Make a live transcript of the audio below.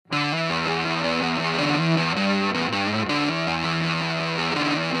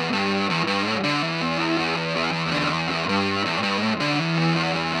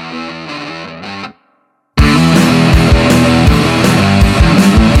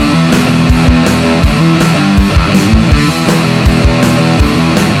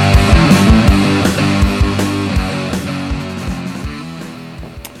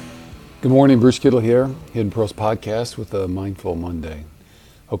morning, Bruce Kittle here, Hidden Pearls Podcast with a Mindful Monday.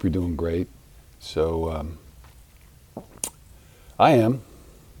 Hope you're doing great. So, I am.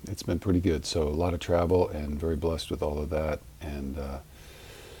 It's been pretty good. So, a lot of travel and very blessed with all of that and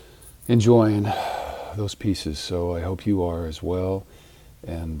enjoying those pieces. So, I hope you are as well.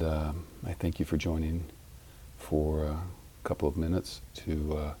 And I thank you for joining for a couple of minutes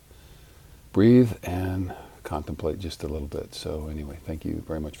to breathe and contemplate just a little bit. So anyway, thank you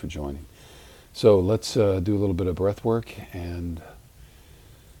very much for joining. So let's do a little bit of breath work and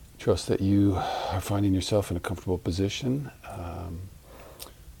trust that you are finding yourself in a comfortable position.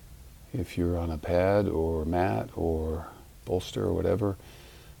 If you're on a pad or mat or bolster or whatever,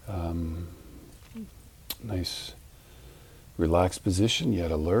 nice relaxed position, yet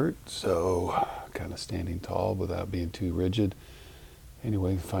alert. So kind of standing tall without being too rigid.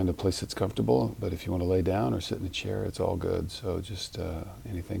 Anyway, find a place that's comfortable, but if you want to lay down or sit in a chair, it's all good. So just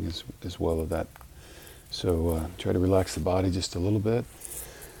anything is well of that. So try to relax the body just a little bit.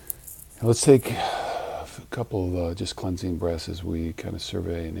 Now let's take a couple of just cleansing breaths as we kind of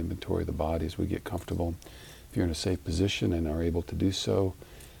survey and inventory the body as we get comfortable. If you're in a safe position and are able to do so,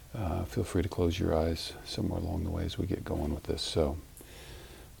 feel free to close your eyes somewhere along the way as we get going with this. So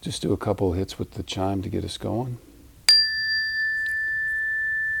just do a couple hits with the chime to get us going.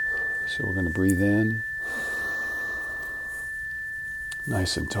 So we're going to breathe in,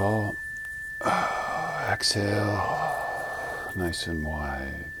 nice and tall. Exhale, nice and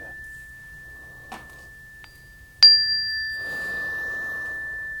wide.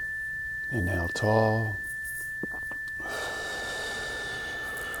 Inhale tall.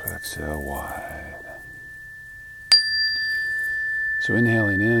 Exhale wide. So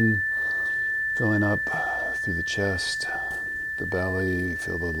inhaling in, filling up through the chest, the belly,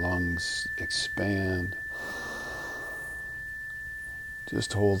 feel the lungs expand.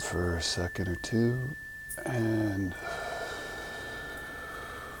 Just hold for a second or two and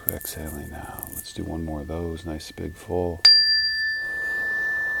exhaling out. Let's do one more of those. Nice big full.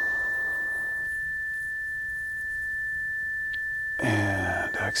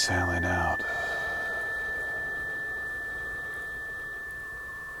 And exhaling out.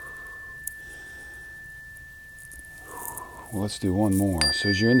 Well, let's do one more. So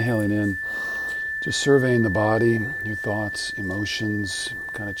as you're inhaling in, just surveying the body, your thoughts, emotions,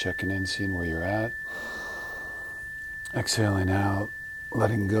 kind of checking in, seeing where you're at. Exhaling out,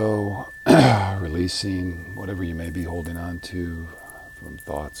 letting go, releasing whatever you may be holding on to from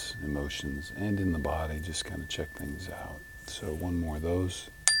thoughts, emotions, and in the body. Just kind of check things out. So one more of those.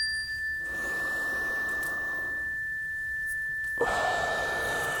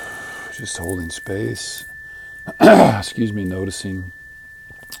 Just holding space. Excuse me, noticing,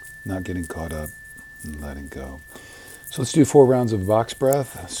 not getting caught up, and letting go. So let's do 4 rounds of box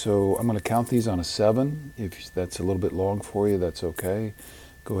breath. So I'm going to count these on a 7. If that's a little bit long for you, that's okay.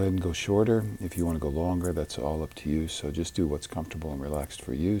 Go ahead and go shorter. If you want to go longer, that's all up to you. So just do what's comfortable and relaxed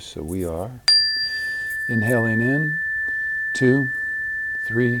for you. So we are inhaling in, 2,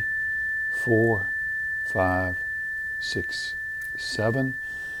 3, 4, 5, 6, 7.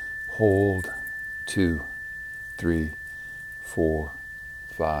 Hold, 2, 3, 4,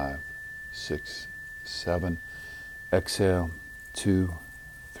 5, 6, 7. Exhale, 2,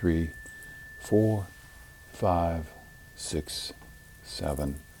 3, 4, 5, 6,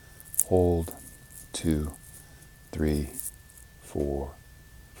 7. Hold, 2, 3, 4,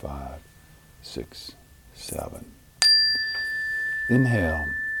 5, 6, 7. Inhale,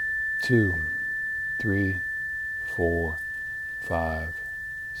 2, 3, 4, 5,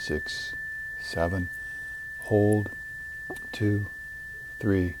 6, 7. Hold, 2,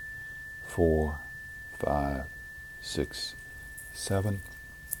 3, 4, 5, 6, 7.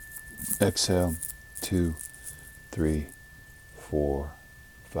 Exhale, 2, 3, 4,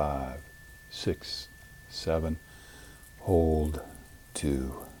 5, 6, 7. Hold,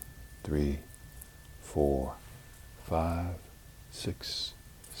 2, 3, 4, 5, 6,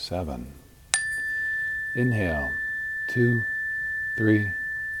 7. Inhale, 2, 3,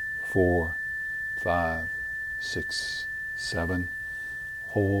 4, 5, 6, 7.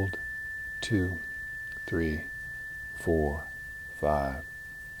 Hold, 2, 3, 4, 5,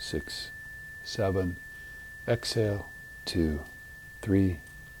 6, 7. Exhale, 2, 3,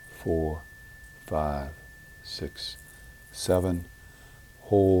 4, 5, 6, 7.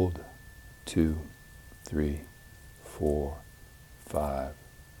 Hold, 2, 3, 4, 5,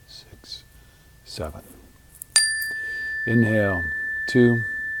 6, 7. Inhale, 2,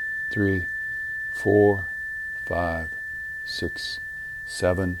 3, 4, 5, 6,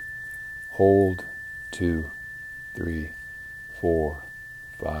 7. Hold, 2, 3, 4,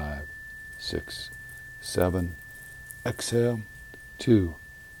 5, 6, 7. Exhale. 2,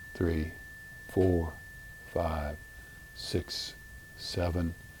 3, 4, 5, 6,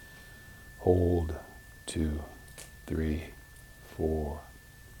 7. Hold. 2, 3, 4,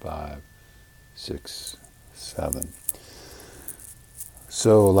 5, 6, 7.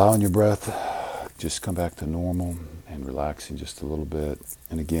 So allowing your breath just come back to normal and relaxing just a little bit.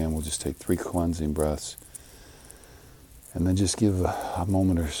 And again, we'll just take 3 cleansing breaths and then just give a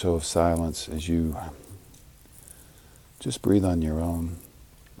moment or so of silence as you just breathe on your own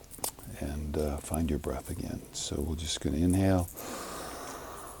and find your breath again. So we're just going to inhale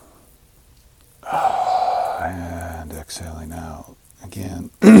and exhaling out. Again,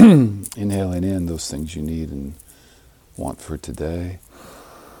 inhaling in those things you need and want for today.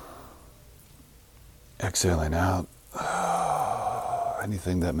 Exhaling out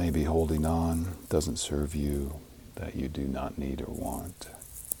anything that may be holding on, doesn't serve you, that you do not need or want.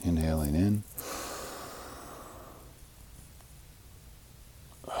 Inhaling in.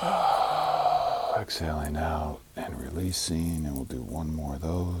 Exhaling out and releasing, and we'll do one more of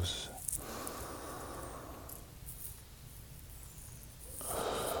those.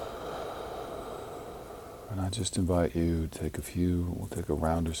 And I just invite you to we'll take a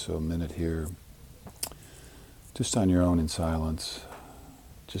round or so, a minute here, just on your own in silence,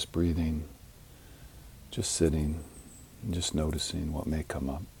 just breathing, just sitting, and just noticing what may come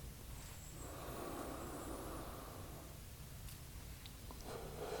up.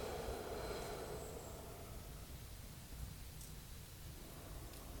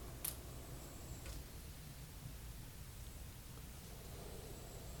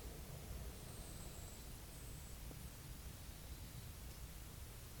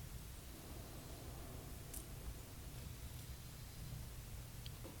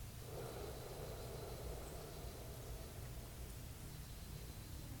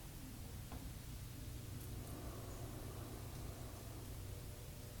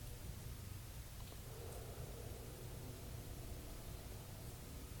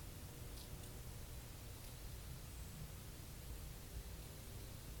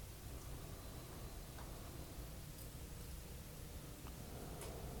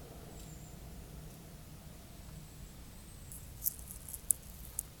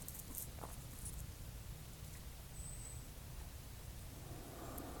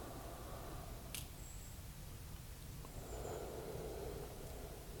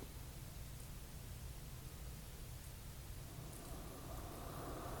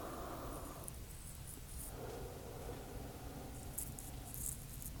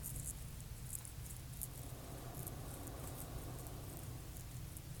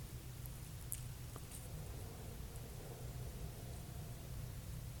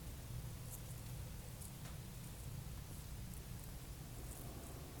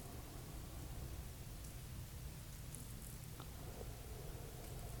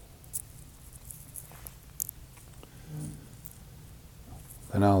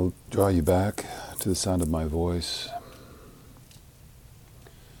 And I'll draw you back to the sound of my voice.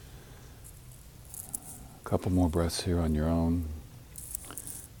 A couple more breaths here on your own,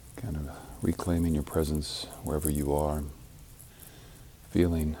 kind of reclaiming your presence wherever you are,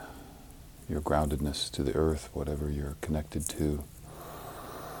 feeling your groundedness to the earth, whatever you're connected to,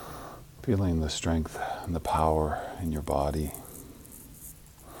 feeling the strength and the power in your body,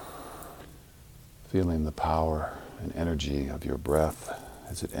 feeling the power and energy of your breath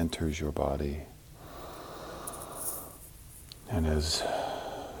as it enters your body, and as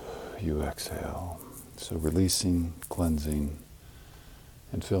you exhale. So releasing, cleansing,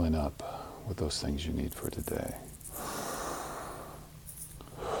 and filling up with those things you need for today.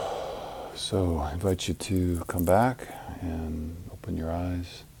 So I invite you to come back and open your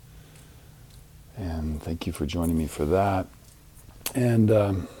eyes. And thank you for joining me for that.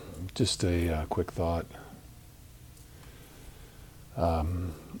 And just a quick thought.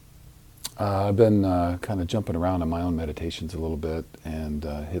 I've been kind of jumping around on my own meditations a little bit and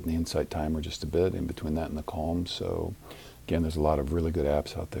hitting the insight timer just a bit in between that and the calm. So again, there's a lot of really good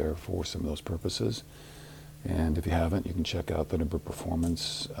apps out there for some of those purposes. And if you haven't, you can check out Thunderbird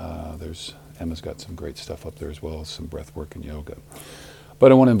Performance. Emma's got some great stuff up there as well, some breath work and yoga.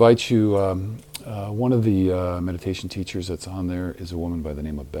 But I want to invite you, one of the meditation teachers that's on there is a woman by the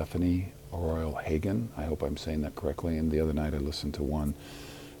name of Bethany Royal Hagen. I hope I'm saying that correctly. And the other night I listened to one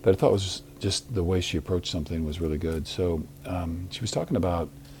that I thought was just the way she approached something was really good. So she was talking about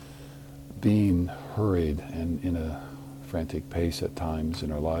being hurried and in a frantic pace at times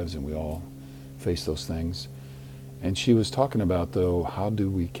in our lives, and we all face those things. And she was talking about, though, how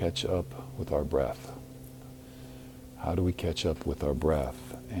do we catch up with our breath? How do we catch up with our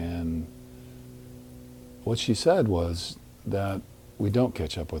breath? And what she said was that we don't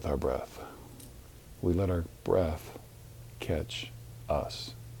catch up with our breath. We let our breath catch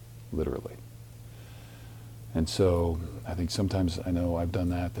us, literally. And so I think sometimes, I know I've done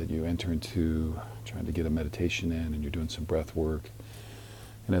that you enter into trying to get a meditation in and you're doing some breath work.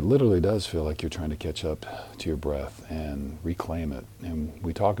 And it literally does feel like you're trying to catch up to your breath and reclaim it. And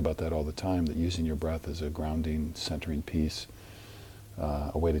we talk about that all the time, that using your breath as a grounding, centering piece,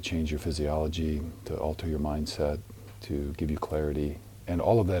 a way to change your physiology, to alter your mindset, to give you clarity. And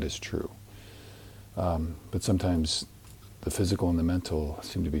all of that is true. But sometimes the physical and the mental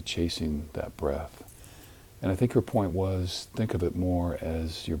seem to be chasing that breath. And I think her point was, think of it more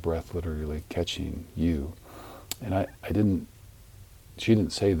as your breath literally catching you. And she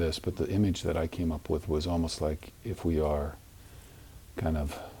didn't say this, but the image that I came up with was almost like if we are kind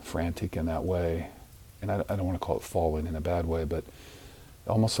of frantic in that way, and I don't want to call it falling in a bad way, but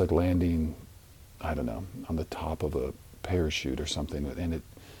almost like landing, I don't know, on the top of a parachute or something,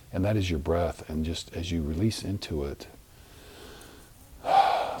 and that is your breath. And just as you release into it,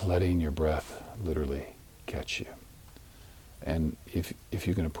 letting your breath literally catch you. And if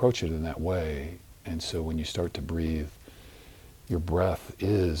you can approach it in that way, and so when you start to breathe, your breath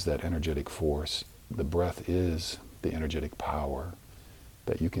is that energetic force. The breath is the energetic power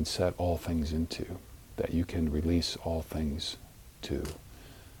that you can set all things into, that you can release all things to,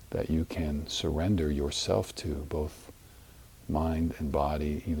 that you can surrender yourself to, both mind and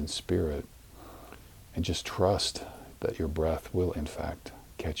body, even spirit, and just trust that your breath will in fact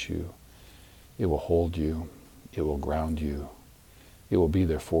catch you. It will hold you. It will ground you. It will be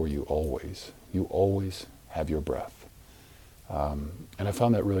there for you always. You always have your breath. And I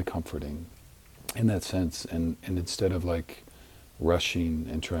found that really comforting in that sense. And instead of like rushing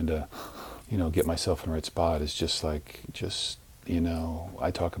and trying to, get myself in the right spot, it's just I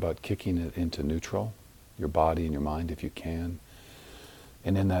talk about kicking it into neutral, your body and your mind if you can.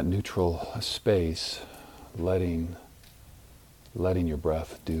 And in that neutral space, letting your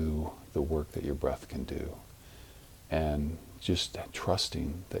breath do the work that your breath can do. And just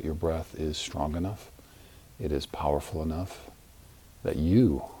trusting that your breath is strong enough, it is powerful enough, that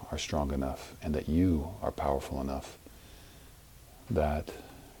you are strong enough and that you are powerful enough, that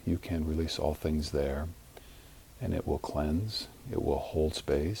you can release all things there, and it will cleanse, it will hold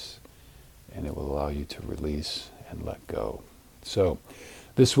space, and it will allow you to release and let go. So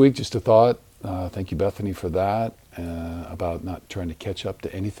this week, just a thought. Thank you, Bethany, for that, about not trying to catch up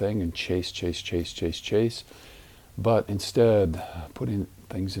to anything and chase, but instead putting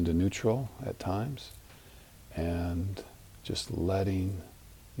things into neutral at times and just letting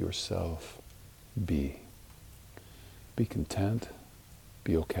yourself be. Be content,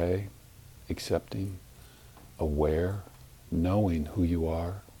 be okay, accepting, aware, knowing who you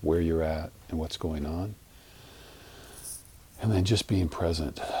are, where you're at, and what's going on. And then just being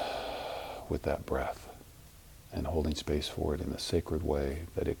present with that breath and holding space for it in the sacred way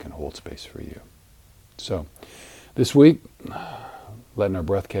that it can hold space for you. So this week, letting our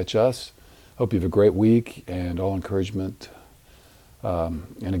breath catch us. Hope you have a great week and all encouragement.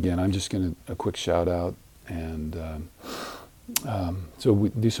 And again, I'm just going to a quick shout out. And so we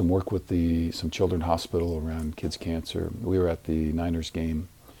do some work with some children's hospital around kids' cancer. We were at the Niners game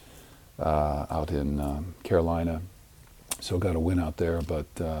out in Carolina. So got a win out there,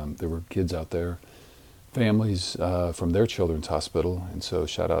 but there were kids out there, families from their children's hospital. And so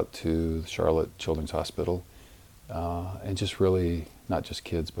shout out to Charlotte Children's Hospital. And just really, not just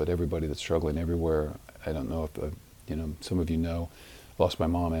kids, but everybody that's struggling everywhere. I don't know if, some of you know, lost my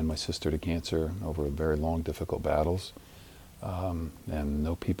mom and my sister to cancer over very long, difficult battles. And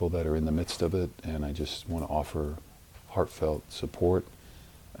know people that are in the midst of it. And I just want to offer heartfelt support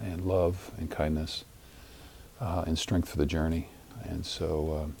and love and kindness and strength for the journey. And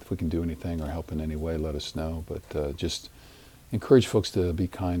so if we can do anything or help in any way, let us know. But just encourage folks to be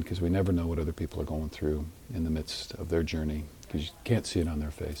kind, because we never know what other people are going through in the midst of their journey, because you can't see it on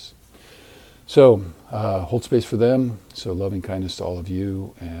their face. So hold space for them. So loving kindness to all of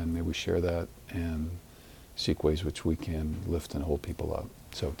you, and may we share that and seek ways which we can lift and hold people up.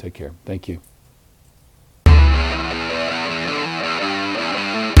 So take care. Thank you.